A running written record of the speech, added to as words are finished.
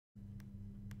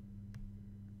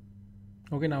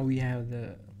Okay, now we have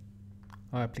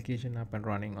our application up and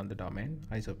running on the domain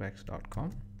isopax.com,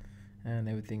 and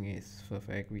everything is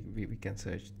perfect. We can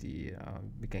search we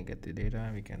can get the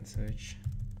data, we can search,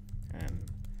 and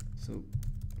so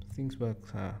things work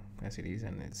as it is,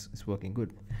 and it's working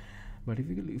good. But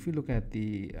if you look at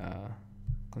the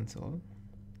console,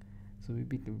 so we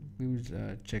will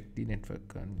check the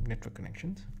network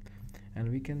connections, and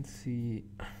we can see,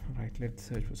 right, let's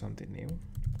search for something new.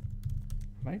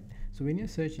 Right, so when you're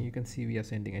searching, you can see we are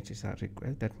sending HSR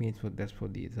request. That means that's for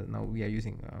the, so now we are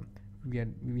using we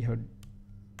have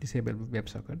disabled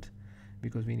WebSockets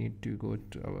because we need to go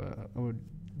to our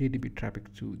DDP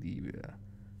traffic to the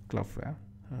Cloudflare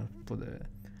for the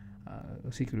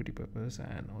security purpose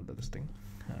and all those things,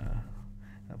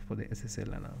 for the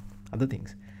SSL and other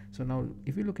things. So now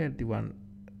if you look at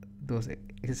those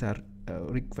HSR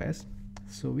requests,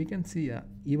 so we can see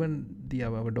even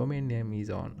our domain name is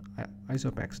on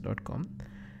isopax.com.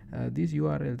 These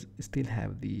URLs still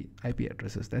have the IP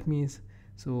addresses. That means,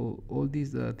 so all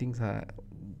these things are,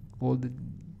 all the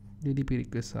DDP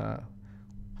requests are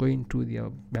going to the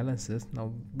balances.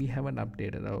 Now we haven't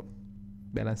updated our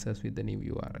balances with the new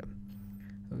URL,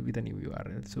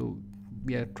 so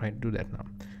we are trying to do that now.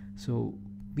 So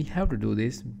we have to do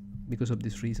this because of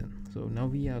this reason. So now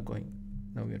we are trying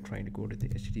to go to the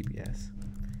HTTPS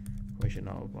version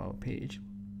of our page.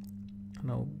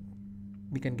 Now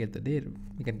we can get the data,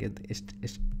 we can get the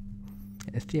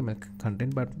HTML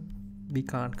content, but we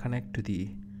can't connect to the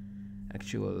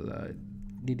actual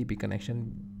DDP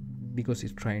connection because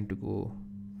it's trying to go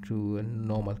to a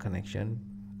normal connection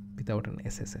without an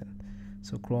SSL.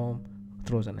 So Chrome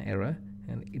throws an error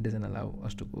and it doesn't allow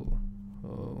us to go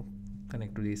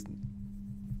connect to these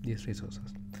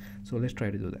resources. So let's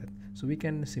try to do that. So we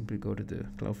can simply go to the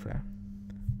Cloudflare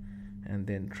and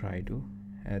then try to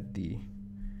add the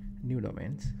new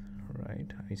domains,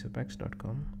 right,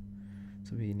 isopax.com.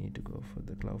 So we need to go for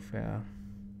the Cloudflare,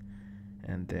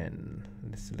 and then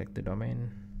let's select the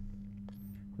domain,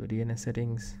 the DNS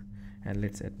settings, and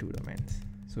let's add 2 domains.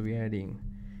 So we're adding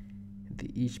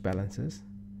each balances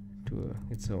to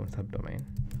its own subdomain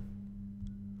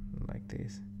like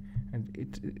this, and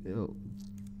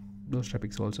those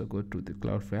traffics also go to the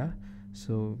Cloudflare,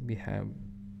 so we can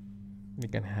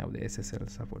have the SSL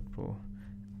support for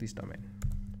this domain.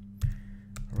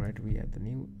 Right, we add the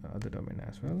new other domain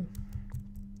as well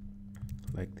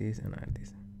like this, and add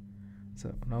this.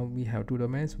 So now we have 2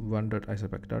 domains,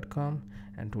 1.isopax.com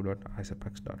and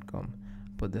 2.isopax.com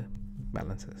for the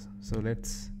balances. So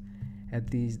let's add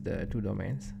the 2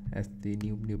 domains as the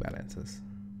new balances.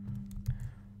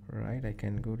 Right, I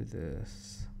can go to the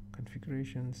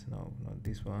configurations. No, not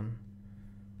this one.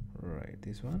 Right,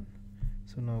 this one.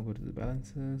 So now go to the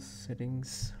balances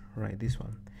settings. Right, this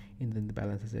one. In the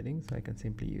balances settings, I can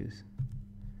simply use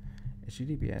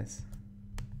HTTPS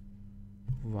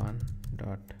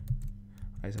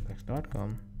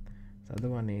 1.isopax.com. The other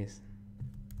one is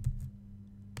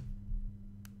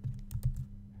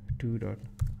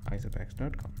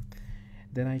 2.isopax.com.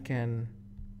 Then I can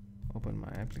open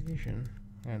my application,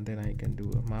 and then I can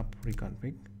do a map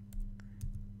reconfig.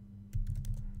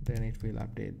 Then it will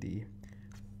update the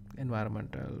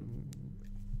environment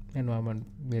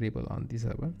variable on the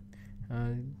server.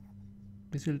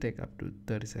 This will take up to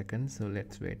 30 seconds, so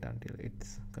let's wait until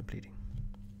it's completing.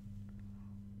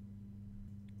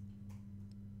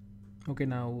 Okay,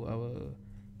 now our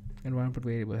environment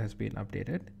variable has been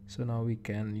updated, so now we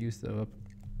can use the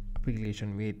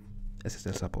application with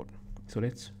SSL support. So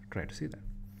let's try to see that.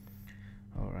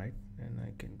 All right, and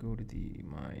I can go to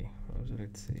my browser,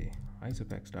 let's say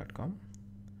isopax.com,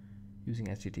 using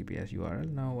HTTPS URL.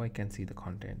 Now I can see the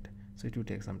content, so it will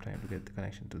take some time to get the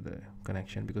connection to the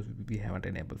connection because we haven't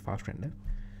enabled fast render.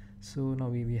 So now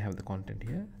we have the content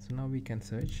here, so now we can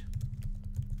search.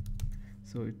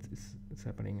 So it's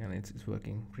happening, and it's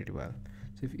working pretty well.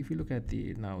 So if you look at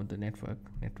the network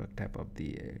tab of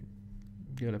the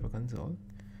developer console,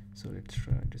 so let's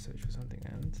try to search for something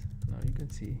else. Now you can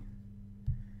see,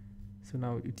 so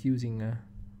now it's using a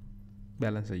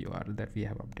balancer URL that we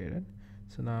have updated.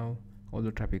 So now all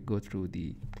the traffic goes through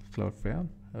the Cloudflare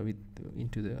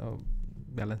into the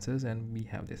balancers, and we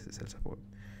have the SSL support.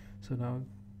 So now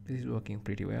this is working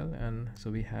pretty well, and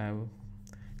so we have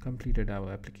completed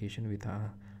our application with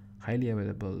a highly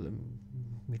available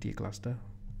Meteor cluster.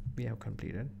 We have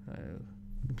completed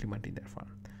implementing that one.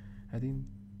 I think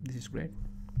this is great.